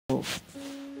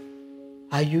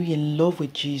Are you in love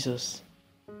with Jesus?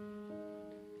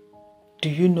 Do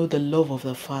you know the love of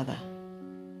the Father?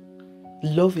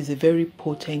 Love is a very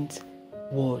potent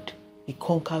word. It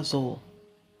conquers all.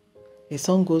 The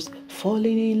song goes,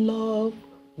 falling in love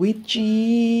with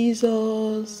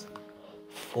Jesus,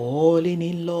 falling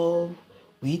in love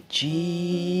with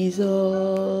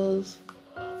Jesus,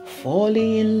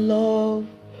 falling in love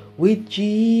with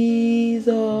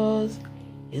Jesus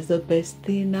is the best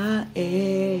thing I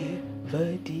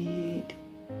ever did.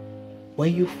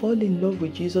 When you fall in love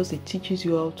with Jesus, it teaches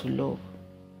you how to love.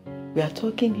 We are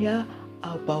talking here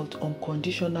about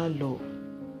unconditional love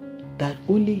that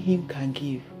only Him can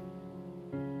give.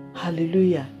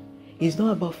 Hallelujah. It's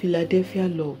not about Philadelphia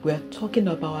love. We are talking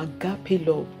about agape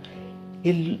love.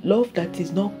 A love that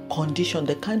is not conditioned,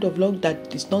 the kind of love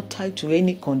that is not tied to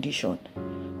any condition,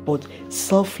 but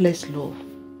selfless love.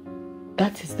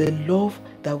 That is the love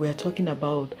that we are talking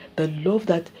about. The love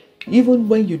that even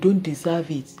when you don't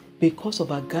deserve it, because of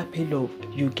agape love,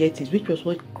 you get it, which was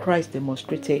what Christ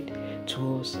demonstrated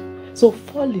to us. So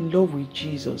fall in love with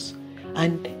Jesus.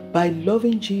 And by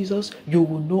loving Jesus, you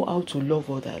will know how to love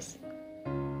others.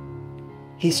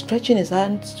 He's stretching His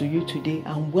hands to you today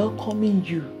and welcoming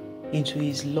you into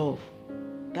His love.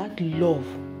 That love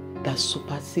that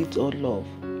supersedes all love.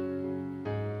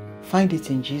 Find it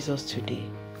in Jesus today.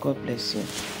 God bless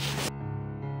you.